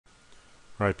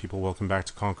Alright people, welcome back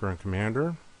to Conqueror and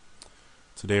Commander.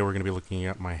 Today we're going to be looking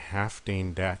at my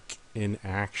Halfdane deck in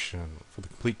action. For the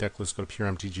complete deck list, go to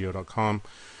puremtgo.com.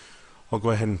 I'll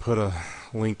go ahead and put a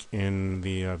link in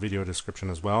the video description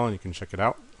as well, and you can check it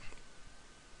out.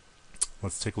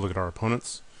 Let's take a look at our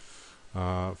opponents.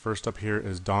 First up here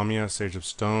is Damia, Sage of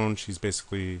Stone. She's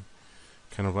basically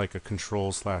kind of like a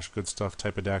control slash good stuff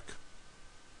type of deck.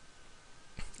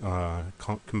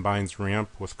 Combines ramp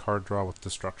with card draw with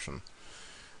destruction.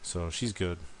 So she's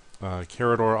good.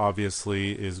 Karador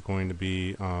obviously is going to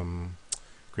be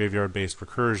graveyard-based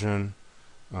recursion,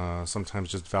 sometimes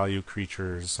just value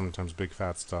creatures, sometimes big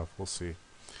fat stuff. We'll see.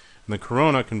 And the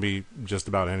Karona can be just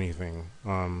about anything.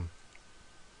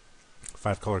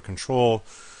 5-color control,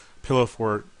 pillow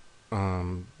fort,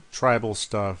 tribal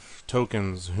stuff,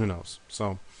 tokens, who knows.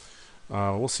 So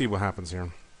we'll see what happens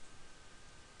here.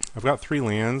 I've got 3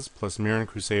 lands plus Mirran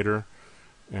Crusader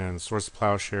and Source of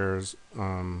Plowshares.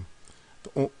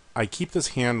 I keep this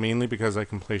hand mainly because I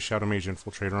can play Shadow Mage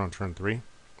Infiltrator on turn 3.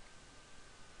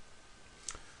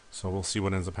 So we'll see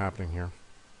what ends up happening here.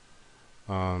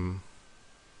 Karador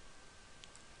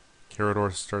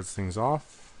starts things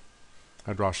off.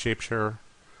 I draw Shapesharer.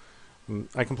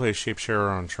 I can play a Shapesharer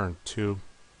on turn 2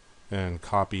 and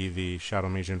copy the Shadow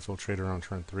Mage Infiltrator on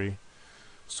turn 3.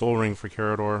 Soul Ring for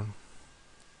Karador.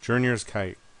 Journeyer's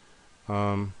Kite.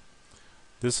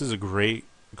 This is a great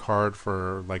card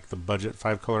for like the budget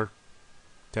 5-color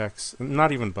decks.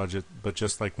 Not even budget, but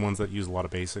just like ones that use a lot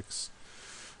of basics.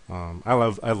 I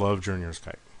love Journeyer's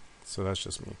Kite. So that's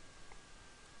just me.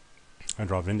 I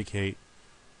draw Vindicate.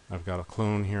 I've got a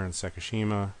clone here in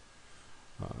Sekishima.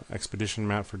 Expedition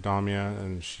Map for Damia,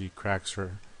 and she cracks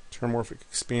her Terramorphic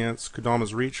Expanse.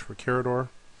 Kodama's Reach for Karador.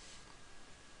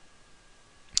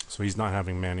 So he's not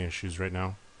having mana issues right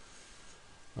now.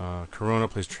 Karona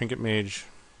plays Trinket Mage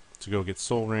to go get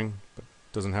Soul Ring, but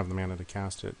doesn't have the mana to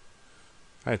cast it.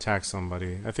 I attack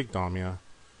somebody, I think Damia,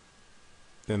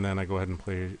 and then I go ahead and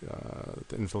play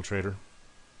the Infiltrator.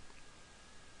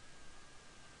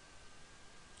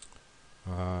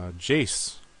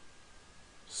 Jace.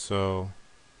 So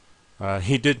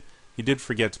he did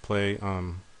forget to play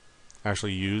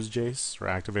actually use Jace or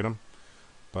activate him,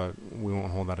 but we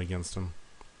won't hold that against him.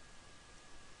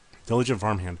 Diligent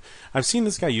Farmhand. I've seen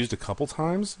this guy used a couple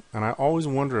times, and I always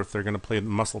wonder if they're going to play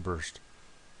Muscle Burst.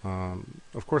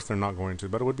 Of course they're not going to,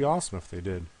 but it would be awesome if they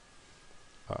did.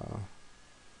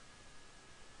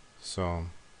 So,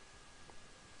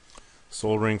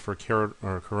 Soul Ring for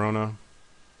Karona,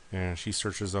 and she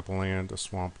searches up a land, a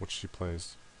swamp, which she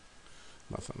plays.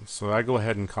 Nothing. So I go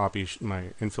ahead and copy my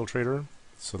Infiltrator,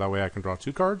 so that way I can draw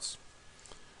 2 cards,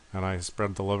 and I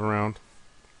spread the love around.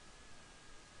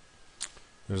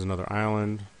 There's another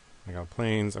island. I got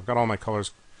plains. I've got all my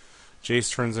colors. Jace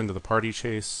turns into the Party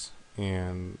Chase,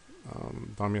 and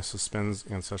Damia suspends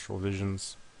Ancestral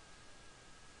Visions.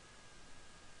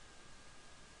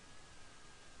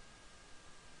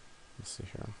 Let's see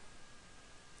here.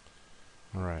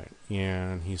 Alright,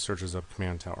 and he searches up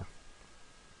Command Tower.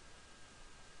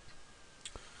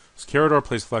 So Karador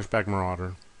plays Fleshback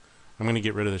Marauder. I'm going to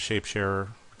get rid of the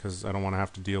Shapesharer because I don't want to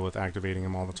have to deal with activating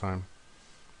him all the time.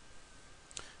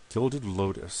 Gilded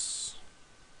Lotus,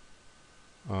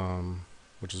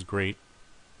 which is great,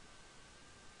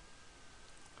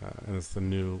 and it's the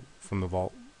new from the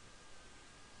Vault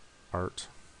art.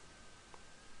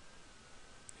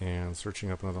 And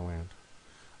searching up another land.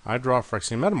 I draw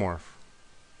Phyrexian Metamorph.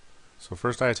 So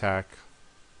first I attack.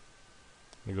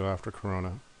 I go after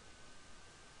Karona.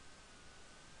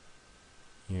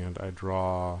 And I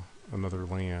draw another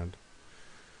land.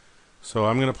 So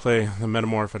I'm going to play the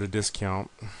Metamorph at a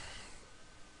discount.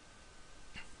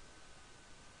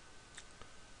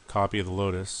 Copy the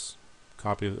Lotus.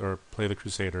 Play the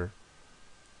Crusader.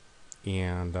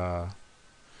 And the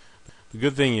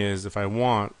good thing is, if I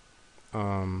want,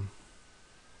 well,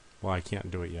 I can't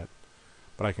do it yet,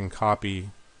 but I can copy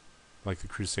like the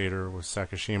Crusader with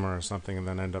Sakashima or something, and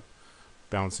then end up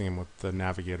bouncing him with the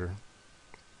Navigator.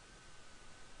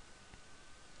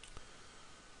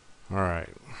 Alright.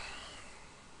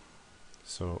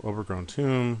 So, Overgrown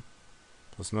Tomb,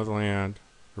 plus another land.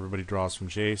 Everybody draws from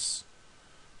Jace.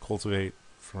 Cultivate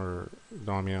for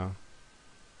Damia.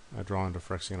 I draw into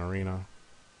Phyrexian Arena.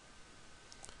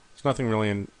 There's nothing really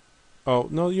in... Oh,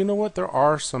 no, you know what? There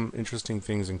are some interesting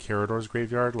things in Karador's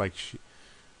graveyard. Like,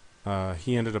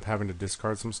 he ended up having to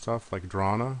discard some stuff, like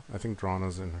Drana. I think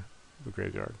Drana's in the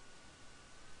graveyard.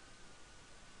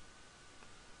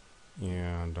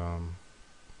 And,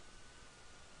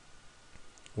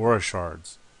 Aura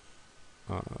Shards.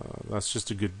 That's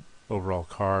just a good overall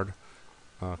card.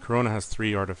 Karona has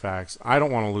 3 artifacts. I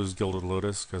don't want to lose Gilded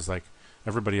Lotus because like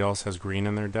everybody else has green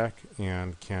in their deck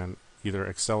and can either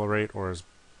accelerate or is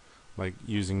like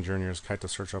using Journeyer's Kite to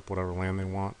search up whatever land they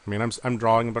want. I mean, I'm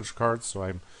drawing a bunch of cards, so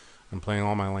I'm playing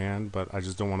all my land, but I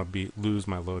just don't want to lose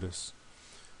my Lotus.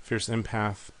 Fierce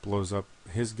Empath blows up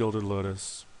his Gilded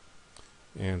Lotus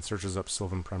and searches up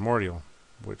Sylvan Primordial,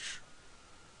 which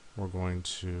we're going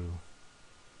to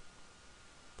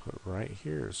put right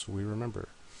here so we remember.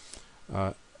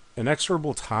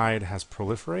 Inexorable Tide has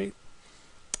Proliferate,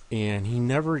 and he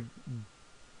never,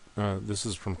 this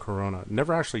is from Karona,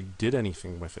 never actually did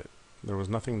anything with it. There was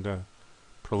nothing to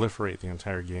proliferate the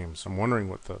entire game, so I'm wondering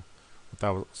what that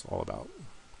was all about.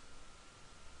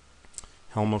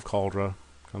 Helm of Cauldra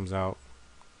comes out.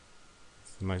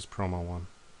 It's a nice promo one.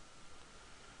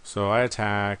 So I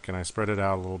attack, and I spread it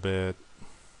out a little bit.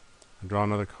 I draw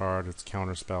another card, it's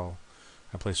Counterspell.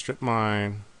 I play Strip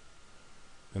Mine,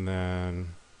 and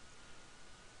then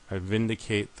I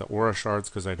Vindicate the Aura Shards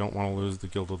because I don't want to lose the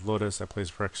Gilded Lotus. I play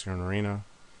Phyrexian Arena,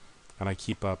 and I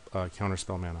keep up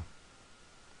Counterspell mana.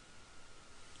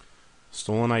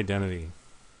 Stolen Identity,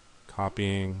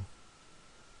 copying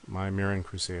my Mirran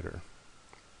Crusader.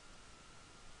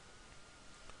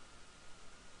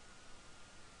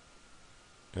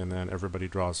 And then everybody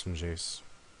draws from Jace.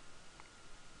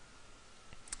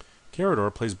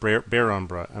 Karador plays Bear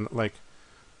Umbra, and like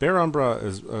Bear Umbra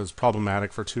is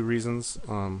problematic for 2 reasons.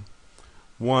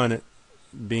 One,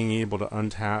 being able to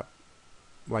untap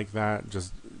like that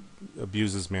just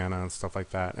abuses mana and stuff like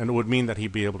that, and it would mean that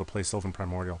he'd be able to play Sylvan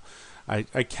Primordial.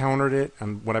 I countered it,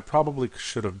 and what I probably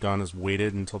should have done is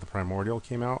waited until the Primordial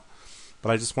came out,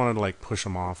 but I just wanted to like push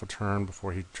him off a turn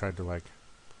before he tried to like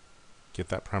get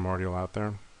that Primordial out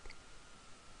there.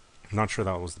 I'm not sure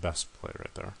that was the best play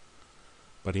right there,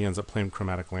 but he ends up playing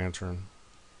Chromatic Lantern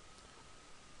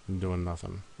and doing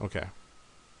nothing. Okay.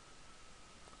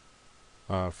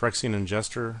 Phyrexian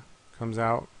Ingester comes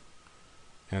out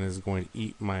and is going to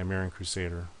eat my Mirran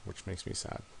Crusader, which makes me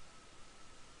sad.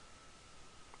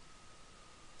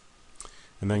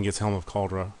 And then gets Helm of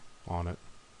Cauldra on it.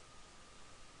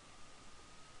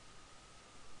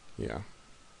 Yeah.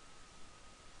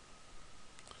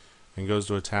 And goes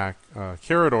to attack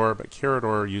Karador, but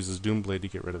Karador uses Doomblade to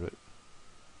get rid of it.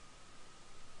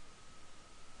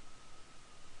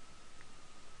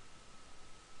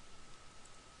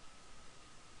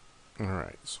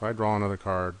 Alright, so I draw another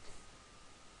card.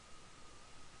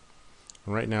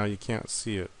 And right now you can't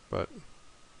see it, but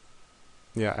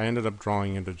yeah, I ended up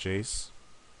drawing into Jace.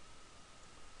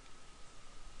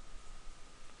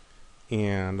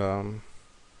 And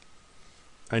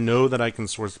I know that I can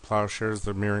source Plowshares,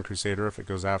 the Mirran Crusader, if it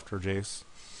goes after Jace.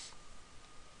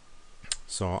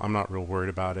 So I'm not real worried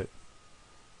about it.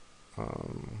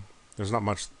 There's not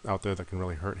much out there that can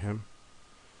really hurt him.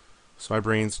 So I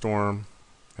Brainstorm,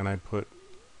 and I put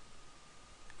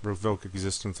Revoke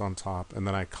Existence on top, and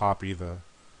then I copy the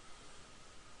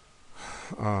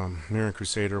Mirran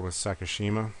Crusader with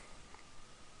Sakashima.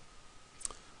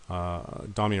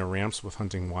 Damia ramps with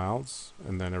Hunting Wilds,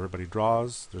 and then everybody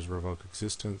draws. There's Revoke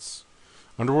Existence.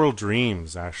 Underworld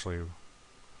Dreams actually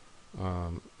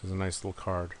is a nice little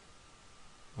card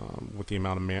with the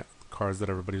amount of cards that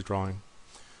everybody's drawing.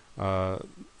 The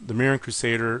Mirran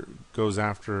Crusader goes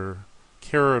after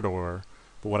Karador,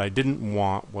 but what I didn't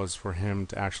want was for him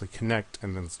to actually connect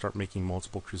and then start making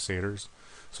multiple Crusaders.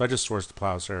 So I just sourced the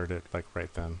Plowshare it like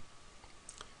right then.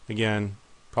 Again,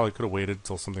 probably could have waited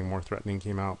until something more threatening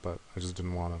came out, but I just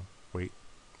didn't want to wait.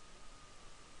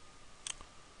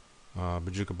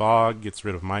 Bojuka Bog gets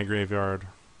rid of my graveyard.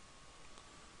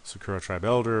 Sakura Tribe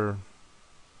Elder.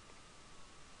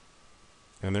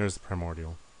 And there's the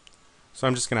Primordial. So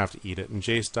I'm just going to have to eat it. And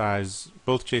Jace dies.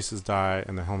 Both Jaces die,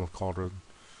 and the Helm of Cauldra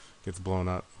gets blown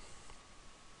up.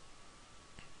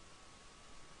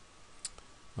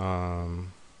 Karona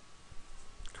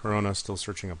still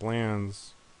searching up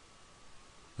lands.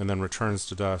 And then returns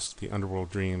to dust the Underworld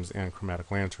Dreams and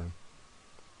Chromatic Lantern.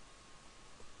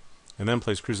 And then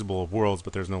plays Crucible of Worlds,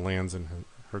 but there's no lands in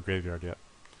her graveyard yet.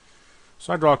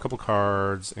 So I draw a couple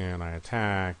cards, and I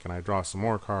attack, and I draw some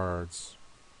more cards.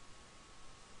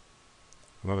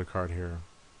 Another card here.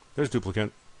 There's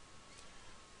Duplicate.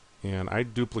 And I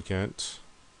duplicate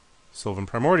Sylvan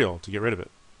Primordial to get rid of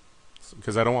it.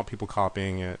 Because I don't want people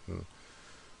copying it and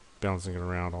bouncing it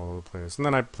around all over the place. And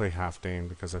then I play Halfdane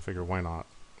because I figure why not.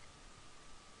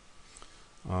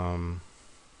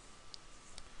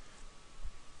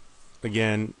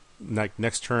 Again,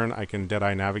 next turn I can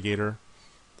Deadeye Navigator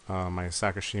my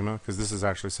Sakashima, because this is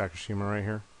actually Sakashima right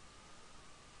here,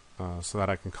 so that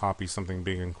I can copy something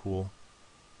big and cool.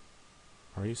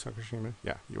 Are you Sakashima?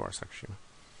 Yeah, you are Sakashima.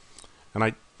 And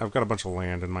I've got a bunch of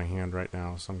land in my hand right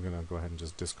now, so I'm going to go ahead and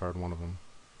just discard one of them.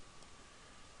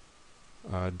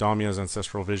 Damia's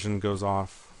Ancestral Vision goes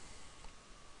off.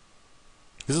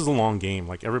 This is a long game.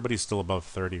 Like, everybody's still above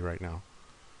 30 right now.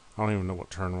 I don't even know what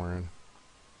turn we're in.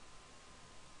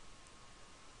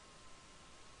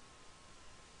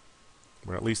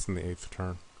 We're at least in the 8th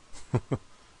turn.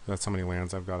 That's how many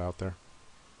lands I've got out there.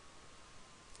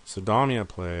 So Damia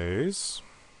plays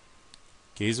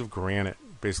Gaze of Granite,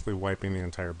 basically wiping the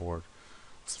entire board.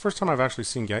 It's the first time I've actually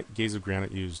seen Gaze of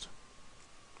Granite used.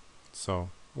 So,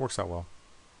 it works out well.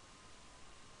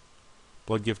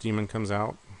 Blood Gift Demon comes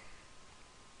out.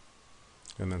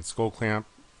 And then Skull Clamp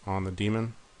on the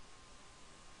demon.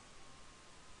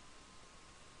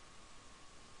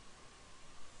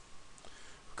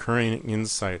 Recurring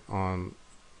Insight on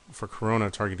for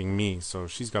Karona targeting me, so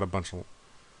she's got a bunch of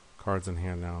cards in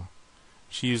hand now.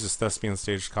 She uses Thespian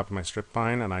Stage to copy my Strip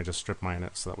Mine, and I just Strip Mine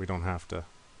it so that we don't have to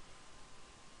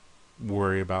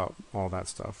worry about all that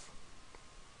stuff.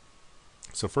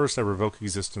 So first I revoke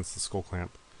existence the Skull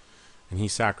Clamp, and he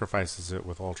sacrifices it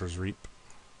with Altar's Reap.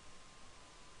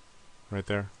 Right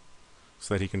there.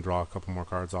 So that he can draw a couple more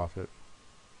cards off it.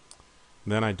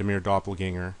 Then I Damir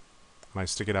Doppelganger, and I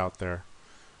stick it out there.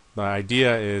 The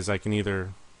idea is I can either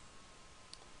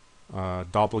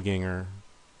Doppelganger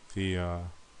the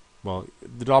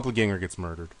Doppelganger gets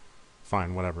murdered.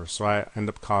 Fine, whatever. So I end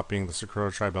up copying the Sakura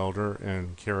Tribe Elder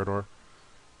and Karador.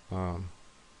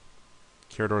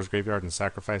 Karador's graveyard and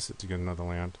sacrifice it to get another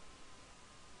land.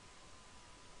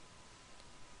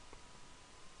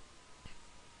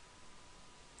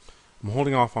 I'm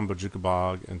holding off on Bojuka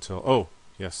Bog until... Oh,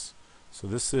 yes. So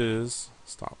this is...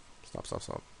 Stop.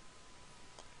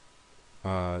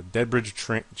 Deadbridge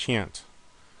Chant,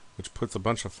 which puts a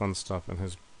bunch of fun stuff in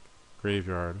his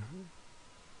graveyard.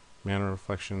 Mana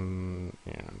Reflection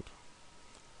and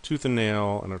Tooth and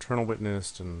Nail and Eternal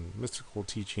Witness and Mystical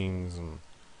Teachings and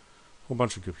a whole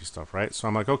bunch of goofy stuff, right? So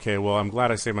I'm like, okay, well, I'm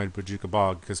glad I saved my Bojuka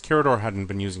Bog because Karador hadn't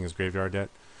been using his graveyard yet.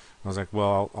 I was like,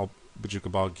 well, I'll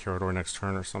Bojuka Bog Karador next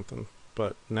turn or something.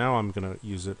 But now I'm going to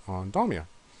use it on Damia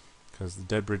because the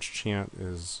Deadbridge Chant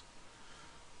is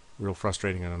real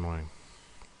frustrating and annoying.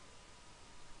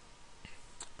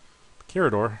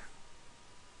 Karador,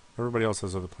 everybody else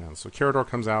has other plans. So Karador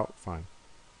comes out, fine.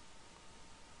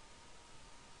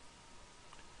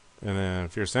 And then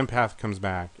Fierce Empath comes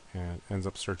back and ends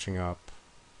up searching up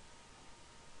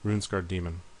Runescarred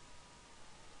Demon.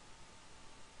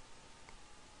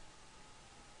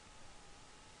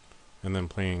 And then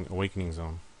playing Awakening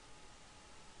Zone.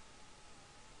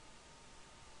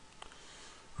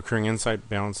 Recurring Insight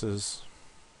bounces.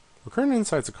 Recurring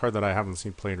Insight's a card that I haven't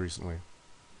seen played recently.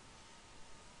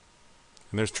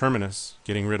 And there's Terminus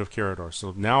getting rid of Karador.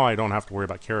 So now I don't have to worry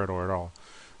about Karador at all.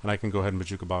 And I can go ahead and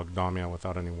Bojuka Bog Damia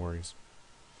without any worries.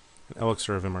 An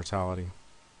Elixir of Immortality.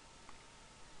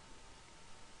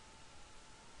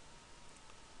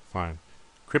 Fine.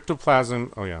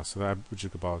 Cryptoplasm. Oh yeah, so that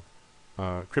Bojuka Bog.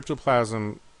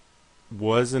 Cryptoplasm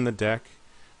was in the deck,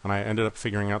 and I ended up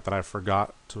figuring out that I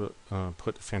forgot to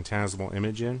put Phantasmal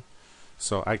Image in.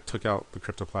 So I took out the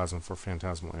Cryptoplasm for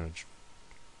Phantasmal Image.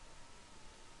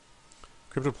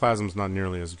 Cryptoplasm's not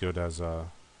nearly as good as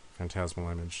Phantasmal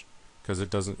Image because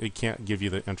it can't give you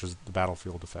the enters the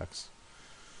battlefield effects.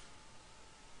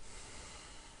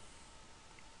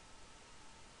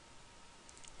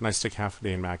 And I stick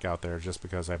Halfdane Mac out there just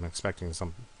because I'm expecting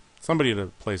somebody to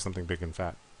play something big and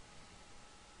fat.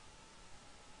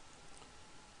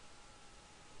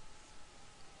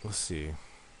 Let's see.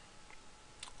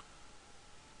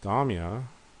 Damia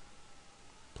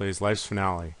plays Life's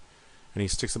Finale. And he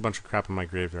sticks a bunch of crap in my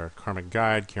graveyard. Karmic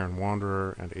Guide, Karen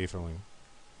Wanderer, and Aetherling.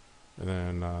 And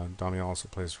then Damia also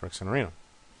plays Phyrexian Arena.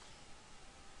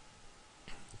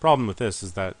 The problem with this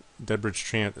is that Deadbridge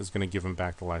Chant is going to give him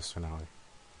back the Life's Finale.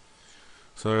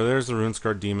 So there's the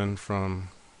Runescarred Demon from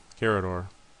Karador.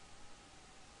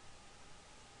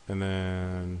 And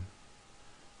then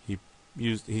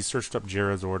he searched up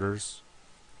Jared's orders.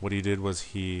 What he did was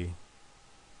he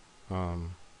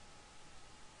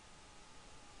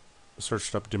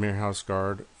searched up Dimir House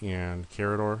Guard and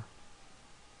Karador,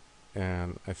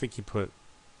 and I think he put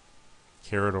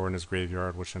Karador in his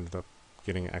graveyard, which ended up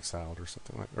getting exiled or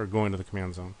something like, or going to the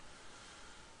command zone.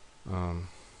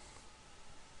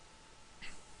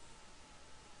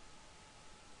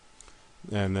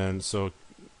 And then so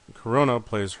Karona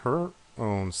plays her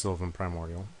own Sylvan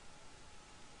Primordial.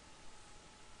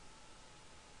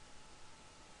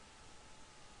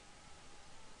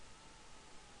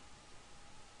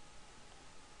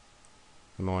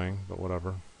 Annoying, but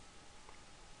whatever.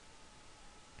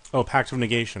 Oh, Pact of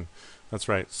Negation. That's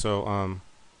right. So,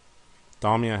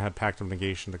 Damia had Pact of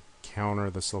Negation to counter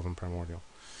the Sylvan Primordial.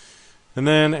 And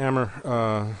then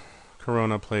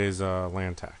Karona plays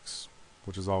Land Tax,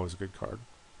 which is always a good card.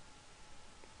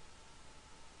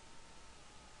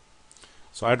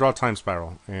 So I draw Time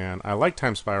Spiral, and I like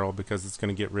Time Spiral because it's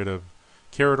going to get rid of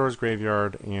Karador's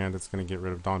graveyard, and it's going to get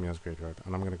rid of Damia's graveyard,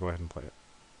 and I'm going to go ahead and play it.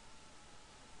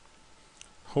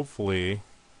 Hopefully,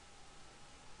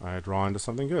 I draw into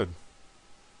something good.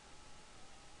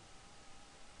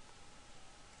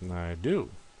 And I do.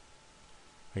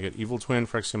 I get Evil Twin,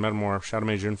 Phyrexian Metamorph, Shadow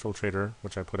Mage Infiltrator,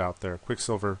 which I put out there,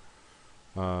 Quicksilver,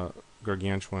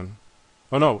 Gargantuan.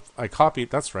 Oh no, I copied,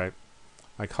 that's right.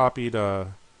 I copied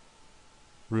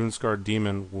Runescarred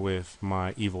Demon with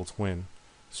my Evil Twin,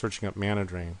 searching up Mana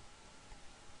Drain.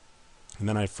 And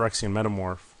then I Phyrexian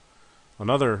Metamorph,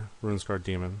 another Runescarred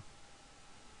Demon.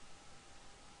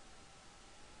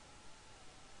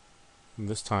 And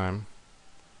this time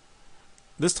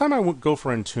I would go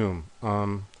for Entomb,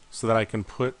 so that I can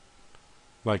put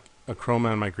like a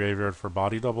Chroma in my graveyard for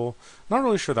body double. Not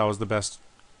really sure that was the best.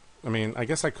 I mean, I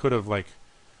guess I could have like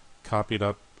copied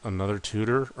up another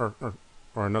tutor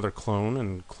or another clone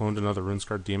and cloned another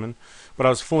Runescarred Demon, but I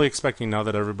was fully expecting, now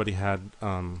that everybody had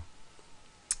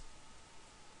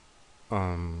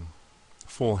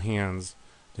full hands,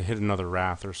 to hit another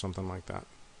Wrath or something like that.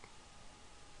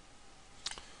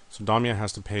 So Damia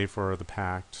has to pay for the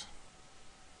Pact.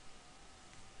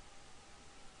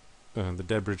 The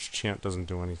Deadbridge Chant doesn't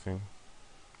do anything.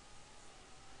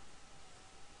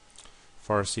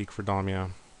 Farseek for Damia.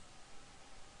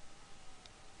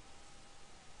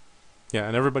 Yeah,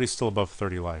 and everybody's still above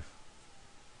 30 life.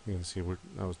 You can see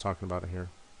I was talking about it here.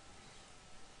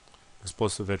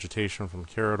 Explosive Vegetation from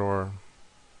Karador.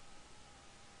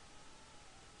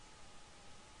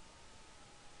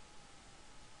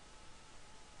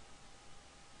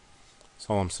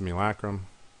 Solemn Simulacrum.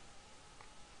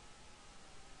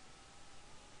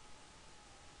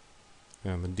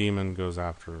 And the demon goes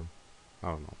after, I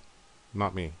don't know,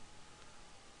 not me,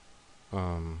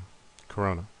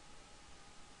 Karona.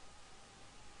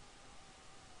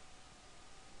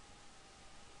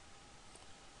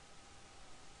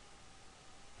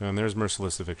 And there's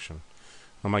Merciless Eviction.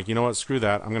 I'm like, you know what, screw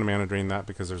that. I'm going to mana drain that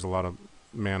because there's a lot of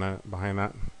mana behind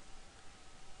that.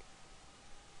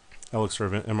 Elixir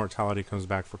of Immortality comes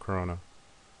back for Karona,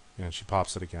 and she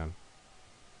pops it again.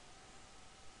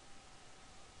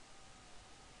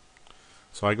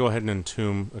 So I go ahead and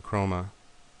entomb a Chroma.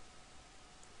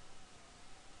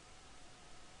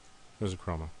 There's a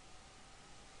Chroma.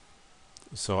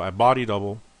 So I body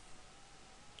double,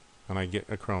 and I get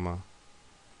a Chroma.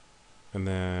 And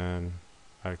then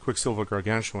I Quicksilver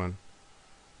Gargantuan,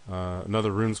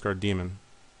 another Runescarred Demon.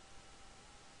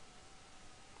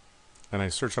 And I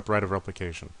search up Rite of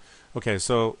Replication. Okay,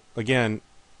 so again,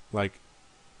 like,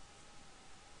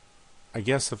 I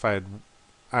guess if I had,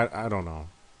 I don't know.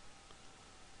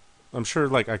 I'm sure,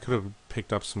 like, I could have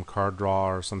picked up some card draw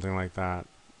or something like that.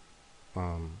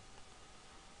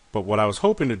 But what I was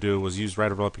hoping to do was use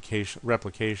Rite of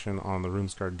Replication on the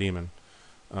Runescarred Demon.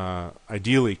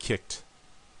 Ideally kicked.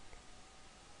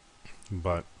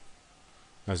 But,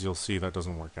 as you'll see, that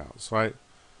doesn't work out. So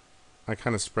I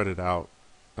kind of spread it out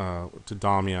to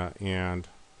Damia and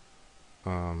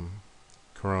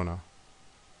Karona.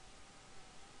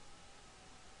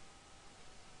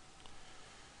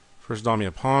 First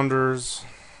Damia ponders,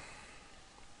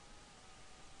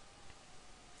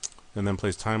 and then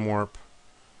plays Time Warp,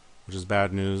 which is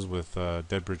bad news with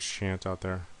Deadbridge Chant out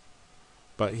there.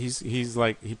 But he's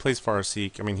like, he plays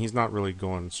Farseek. I mean, he's not really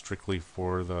going strictly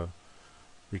for the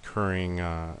recurring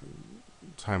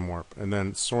Time Warp. And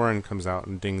then Sorin comes out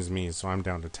and dings me, so I'm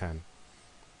down to 10.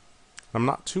 I'm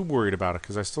not too worried about it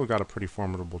because I still got a pretty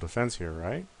formidable defense here,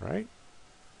 right? Right?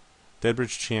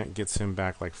 Deadbridge Chant gets him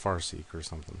back like Farseek or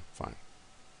something. Fine.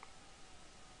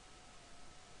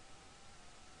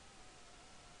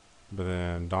 But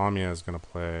then Damia is going to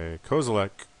play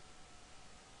Kozilek,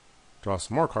 draw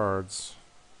some more cards,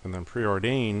 and then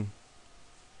Preordain.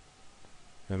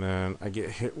 And then I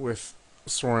get hit with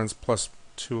Sorin's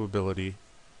 +2 ability,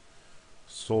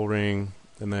 Soul Ring,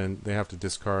 and then they have to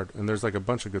discard. And there's like a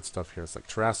bunch of good stuff here. It's like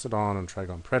Terrastodon and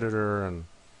Trigon Predator and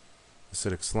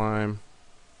Acidic Slime.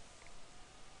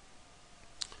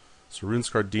 So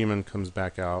Runescarred Demon comes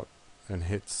back out and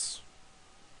hits.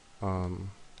 Well,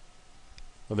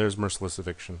 there's Merciless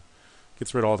Eviction.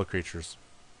 Gets rid of all the creatures.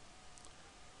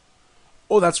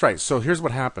 Oh, that's right. So here's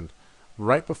what happened.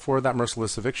 Right before that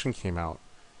Merciless Eviction came out,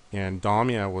 and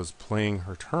Damia was playing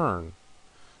her turn,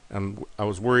 and I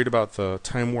was worried about the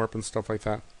Time Warp and stuff like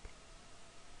that.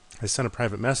 I sent a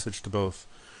private message to both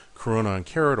Karona and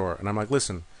Karador, and I'm like,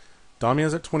 listen,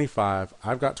 Damia's at 25.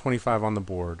 I've got 25 on the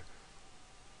board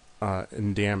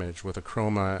in damage with a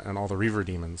Chroma and all the Reaver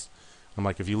demons. I'm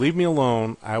like, if you leave me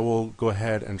alone, I will go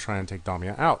ahead and try and take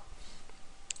Damia out.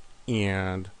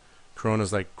 And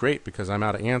Karona's like, great, because I'm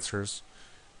out of answers.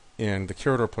 And the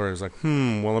Karador player is like,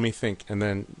 well, let me think. And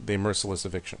then they merciless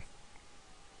eviction.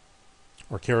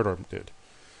 Or Karador did.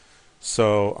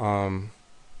 So,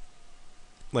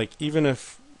 like, even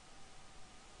if,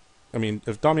 I mean,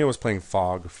 if Damia was playing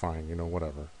Fog, fine, you know,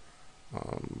 whatever.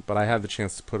 But I had the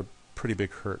chance to put a pretty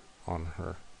big hurt on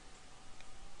her.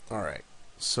 Alright,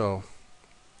 so,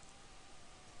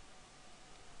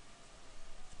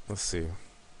 let's see.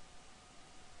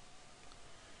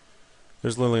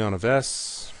 There's Liliana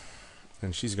Vess,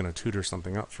 and she's going to tutor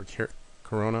something up for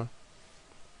Karona.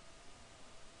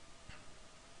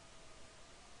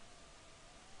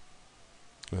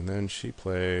 And then she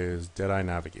plays Deadeye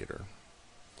Navigator.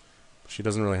 She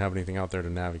doesn't really have anything out there to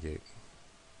navigate.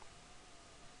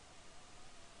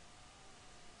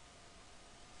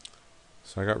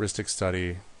 So I got Rhystic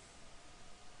Study.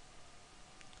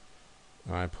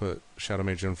 I put Shadow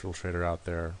Mage Infiltrator out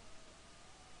there.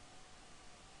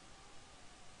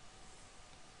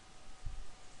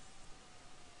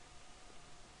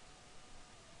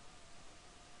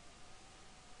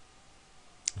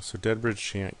 So Deadbridge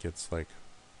Chant gets like...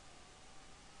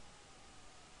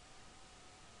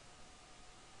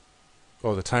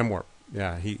 Oh, the Time Warp.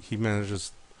 Yeah, he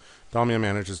manages... Damia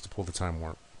manages to pull the Time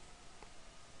Warp.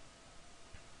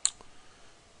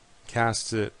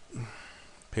 Cast it.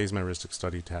 Pays my Rhystic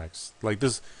Study tax. Like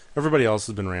this, everybody else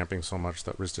has been ramping so much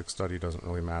that Rhystic Study doesn't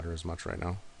really matter as much right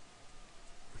now.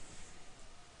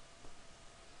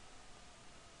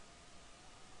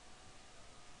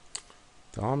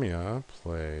 Damia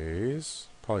plays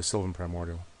probably Sylvan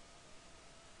Primordial.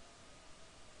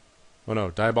 Oh no,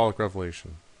 Diabolic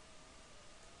Revelation.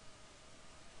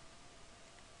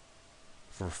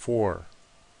 For 4.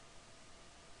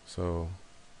 So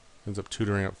ends up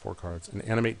tutoring up 4 cards. And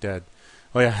Animate Dead.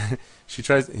 Oh yeah, he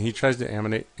tries to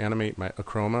animate my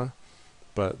Achroma,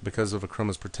 but because of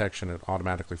Achroma's protection, it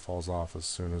automatically falls off as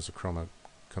soon as Achroma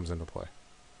comes into play.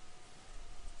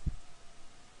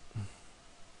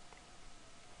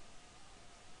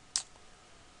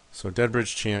 So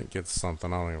Deadbridge Chant gets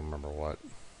something, I don't even remember what.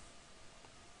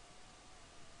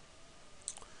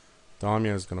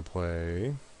 Damia is going to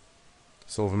play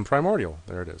Sylvan Primordial,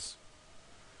 there it is.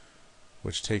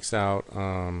 Which takes out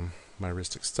my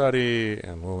Rhystic Study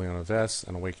and Liliana Vess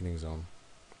and Awakening Zone.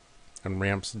 And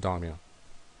ramps Damia.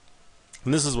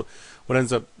 And this is what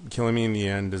ends up killing me in the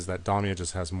end, is that Damia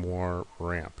just has more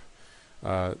ramp.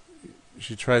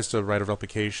 She tries to Rite of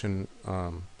Replication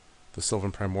the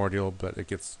Sylvan Primordial, but it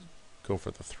gets go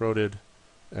for the Throated,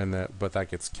 but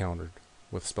that gets countered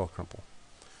with Spell Crumple.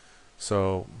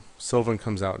 So Sylvan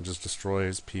comes out and just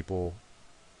destroys people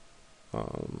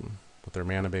with their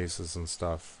mana bases and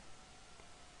stuff.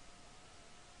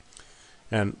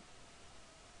 And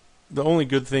the only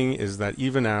good thing is that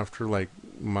even after like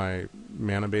my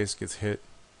mana base gets hit,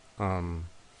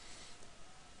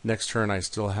 next turn I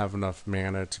still have enough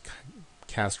mana to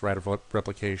cast Rite of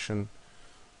Replication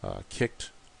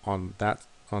kicked on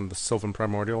the Sylvan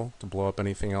Primordial to blow up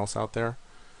anything else out there.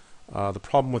 The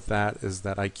problem with that is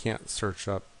that I can't search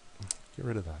up... Get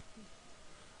rid of that.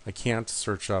 I can't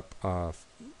search up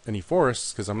any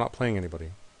forests because I'm not playing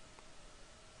anybody.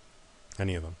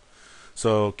 Any of them.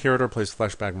 So Karador plays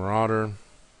Fleshbag Marauder.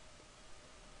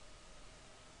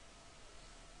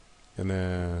 And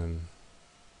then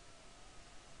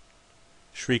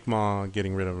Shriekmaw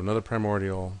getting rid of another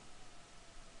Primordial.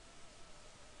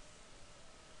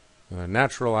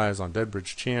 Naturalize on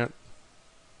Deadbridge Chant.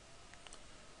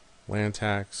 Land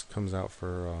tax comes out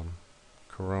for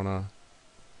Karona.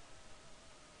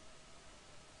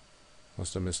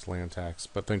 Must have missed land tax,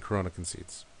 but then Karona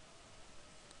concedes.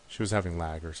 She was having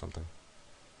lag or something.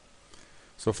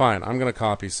 So fine, I'm going to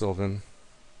copy Sylvan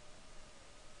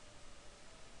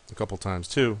a couple times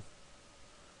too,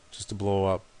 just to blow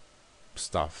up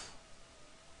stuff.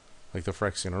 Like the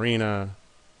Phyrexian Arena,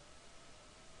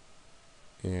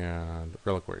 and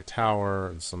Reliquary Tower,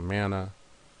 and some mana.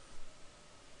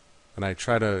 And I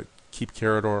try to keep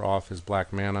Karador off his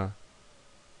black mana.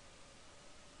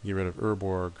 Get rid of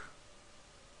Urborg.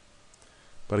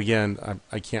 But again,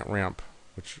 I can't ramp,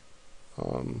 which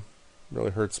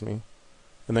really hurts me.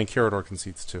 And then Karador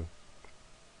concedes too.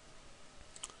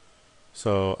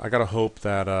 So I gotta hope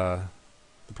that...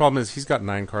 the problem is he's got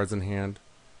 9 cards in hand.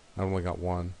 I've only got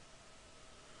 1.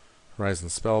 Horizon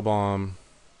Spellbomb.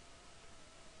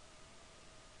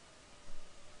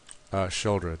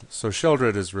 Sheldred. So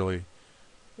Sheldred is really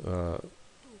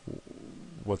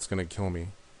what's going to kill me,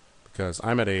 because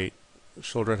I'm at 8.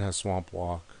 Sheldred has Swamp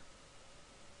Walk.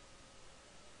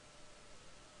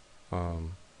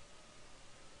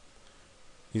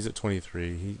 He's at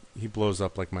 23. He blows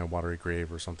up like my Watery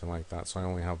Grave or something like that, so I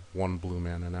only have 1 blue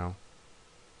mana now.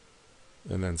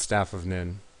 And then Staff of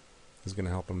Nin is going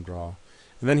to help him draw.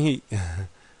 And then he...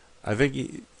 I think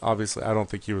he... Obviously, I don't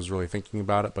think he was really thinking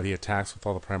about it, but he attacks with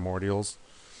all the Primordials.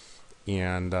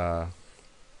 And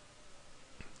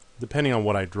depending on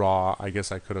what I draw, I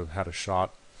guess I could have had a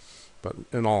shot. But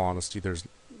in all honesty, there's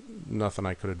nothing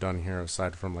I could have done here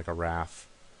aside from like a Wrath.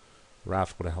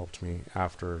 Wrath would have helped me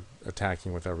after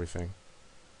attacking with everything.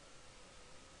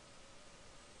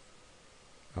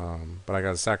 But I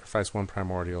gotta sacrifice 1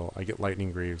 Primordial. I get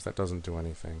Lightning Greaves. That doesn't do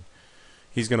anything.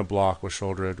 He's gonna block with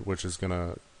Sheldred, which is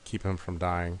gonna keep him from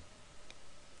dying.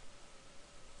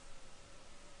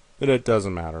 But it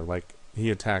doesn't matter. Like, he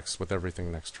attacks with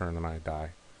everything next turn and I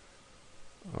die.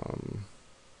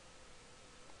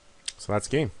 So that's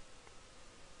game.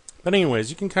 But anyways,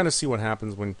 you can kind of see what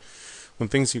happens when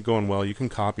things get going well. You can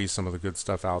copy some of the good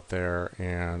stuff out there,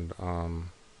 and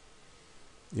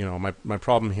you know, my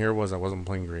problem here was I wasn't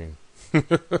playing green. It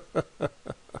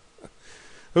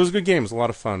was a good game. It was a lot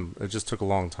of fun. It just took a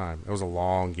long time. It was a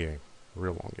long game. A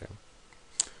real long game.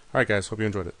 Alright guys, hope you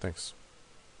enjoyed it. Thanks.